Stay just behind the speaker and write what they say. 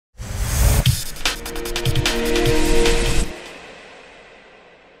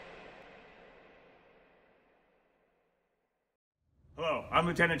I'm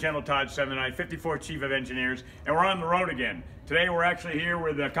Lieutenant General Todd Semonite, 54th Chief of Engineers, and we're on the road again. Today we're actually here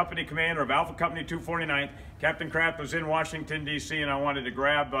with the company commander of Alpha Company 249th. Captain Kraft was in Washington, D.C., and I wanted to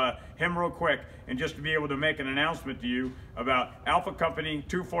grab him real quick and just to be able to make an announcement to you about Alpha Company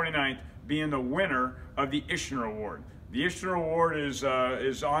 249th being the winner of the Itschner Award. The Itschner Award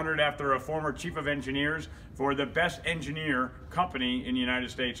is honored after a former Chief of Engineers for the best engineer company in the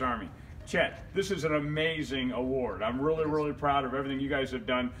United States Army. Chet, this is an amazing award. I'm really proud of everything you guys have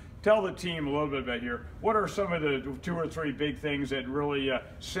done. Tell the team a little bit about here. What are some of the 2 or 3 big things that really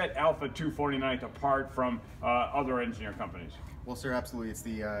set Alpha 249th apart from other engineer companies? Well, sir, absolutely. It's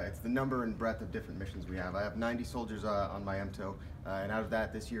the number and breadth of different missions we have. I have 90 soldiers on my MTO, and out of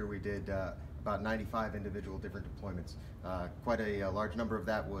that, this year we did about 95 individual different deployments. Quite a large number of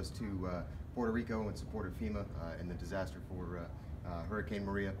that was to Puerto Rico in support of FEMA in the disaster for Hurricane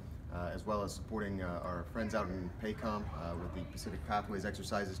Maria. As well as supporting our friends out in PACOM with the Pacific Pathways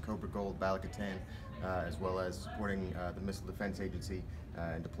exercises, Cobra Gold, Bala-Catan, as well as supporting the Missile Defense Agency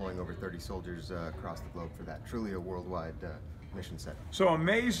and deploying over 30 soldiers across the globe for that. Truly a worldwide mission set. So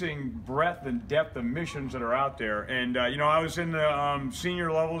amazing breadth and depth of missions that are out there. And you know, I was in the senior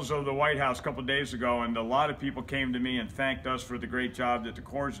levels of the White House a couple of days ago, and a lot of people came to me and thanked us for the great job that the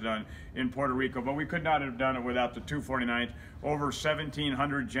Corps has done in Puerto Rico. But we could not have done it without the 249th. Over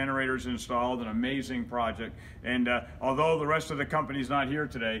 1,700 generators installed, an amazing project. And although the rest of the company's not here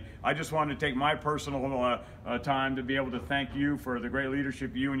today, I just wanted to take my personal time to be able to thank you for the great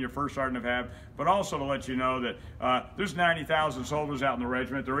leadership you and your first sergeant have, but also to let you know that there's 90,000 soldiers out in the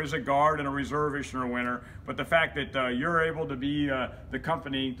regiment. There is a guard and a reserve Itschner winner, but the fact that you're able to be the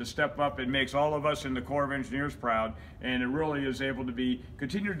company to step up, it makes all of us in the Corps of Engineers proud, and it really is able to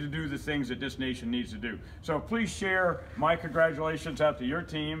continue to do the things that this nation needs to do. So please share my congratulations out to your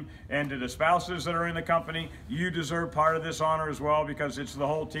team and to the spouses that are in the company. You deserve part of this honor as well, because it's the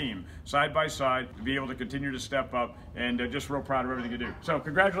whole team, side by side, to be able to continue to step up, and just real proud of everything you do. So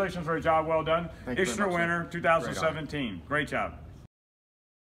congratulations for a job well done. Itschner winner 2017. Great job.